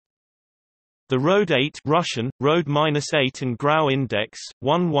The RD-8 Russian, Rod-8 and Grau Index,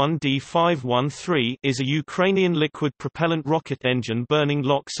 11D513 is a Ukrainian liquid propellant rocket engine burning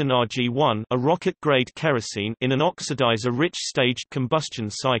LOX and RG-1 a rocket-grade kerosene in an oxidizer-rich staged combustion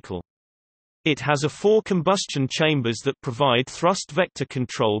cycle. It has 4 combustion chambers that provide thrust vector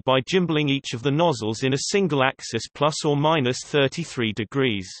control by gimbling each of the nozzles in a single axis plus or minus 33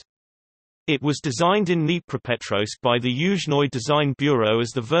 degrees. It was designed in Dnipropetrovsk by the Yuzhnoye Design Bureau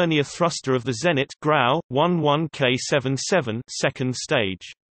as the vernier thruster of the Zenit Grau 11K77 second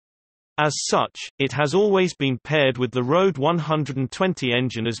stage. As such, it has always been paired with the RD-120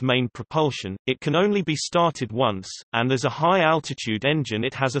 engine as main propulsion. It can only be started once, and as a high-altitude engine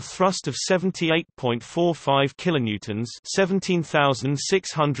it has a thrust of 78.45 kN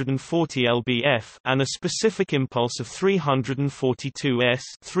 (17,640 lbf) and a specific impulse of 342 s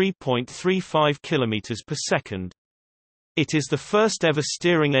 (3.35 km per second). It is the first ever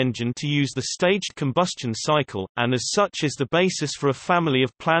steering engine to use the staged combustion cycle, and as such is the basis for a family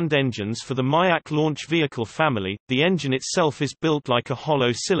of planned engines for the Mayak launch vehicle family. The engine itself is built like a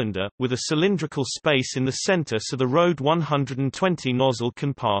hollow cylinder, with a cylindrical space in the center so the RD-120 nozzle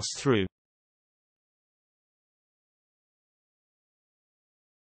can pass through.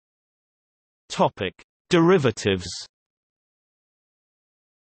 Topic: Derivatives.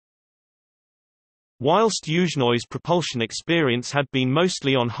 Whilst Yuzhnoye's propulsion experience had been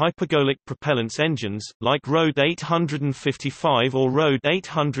mostly on hypergolic propellants engines, like RD-855 or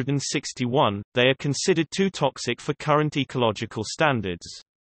RD-861, they are considered too toxic for current ecological standards.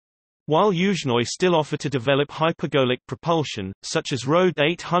 While Yuzhnoye still offer to develop hypergolic propulsion, such as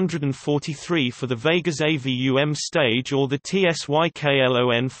RD-843 for the Vegas AVUM stage or the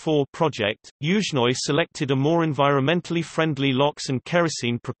TSYKLON-4 project, Yuzhnoye selected a more environmentally friendly LOX and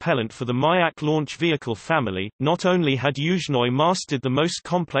kerosene propellant for the Mayak launch vehicle family. Not only had Yuzhnoye mastered the most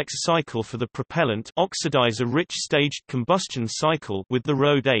complex cycle for the propellant, oxidizer-rich staged combustion cycle, with the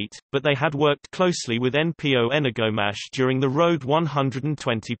RD-8, but they had worked closely with NPO Energomash during the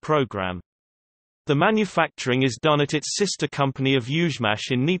RD-120 program. The manufacturing is done at its sister company of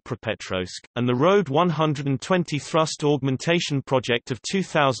Yuzhmash in Dnipropetrovsk, and the RD-120 thrust augmentation project of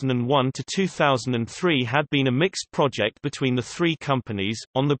 2001 to 2003 had been a mixed project between the three companies.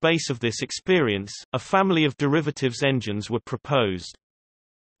 On the base of this experience, a family of derivatives engines were proposed.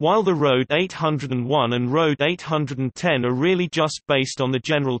 While the RD-801 and RD-810 are really just based on the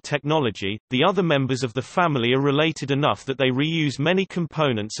general technology, the other members of the family are related enough that they reuse many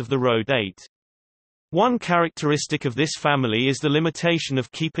components of the RD-8. One characteristic of this family is the limitation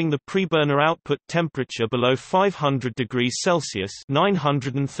of keeping the preburner output temperature below 500 degrees Celsius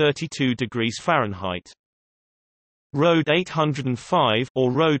 (932 degrees Fahrenheit). RD-805 or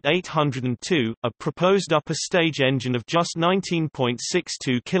RD-802, a proposed upper stage engine of just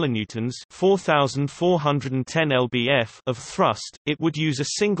 19.62 kN (4,410 lbf) of thrust, it would use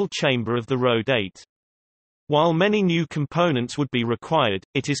a single chamber of the RD-8. While many new components would be required,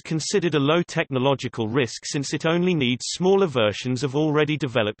 it is considered a low technological risk since it only needs smaller versions of already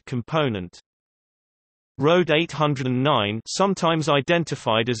developed component. RD-809, sometimes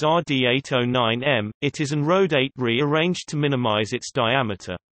identified as RD-809M, it is an RD-8 rearranged to minimize its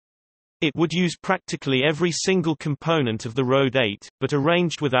diameter. It would use practically every single component of the RD-8, but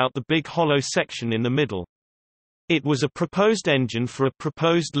arranged without the big hollow section in the middle. It was a proposed engine for a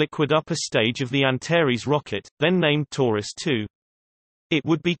proposed liquid upper stage of the Antares rocket, then named Taurus II. It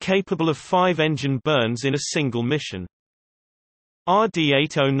would be capable of 5 engine burns in a single mission.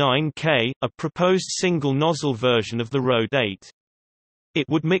 RD-809K, a proposed single-nozzle version of the RD-8. It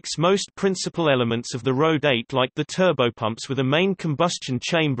would mix most principal elements of the RD-8 like the turbopumps with a main combustion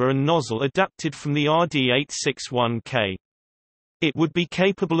chamber and nozzle adapted from the RD-861K. It would be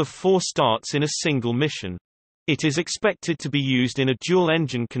capable of 4 starts in a single mission. It is expected to be used in a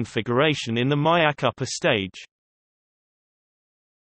dual-engine configuration in the Mayak upper stage.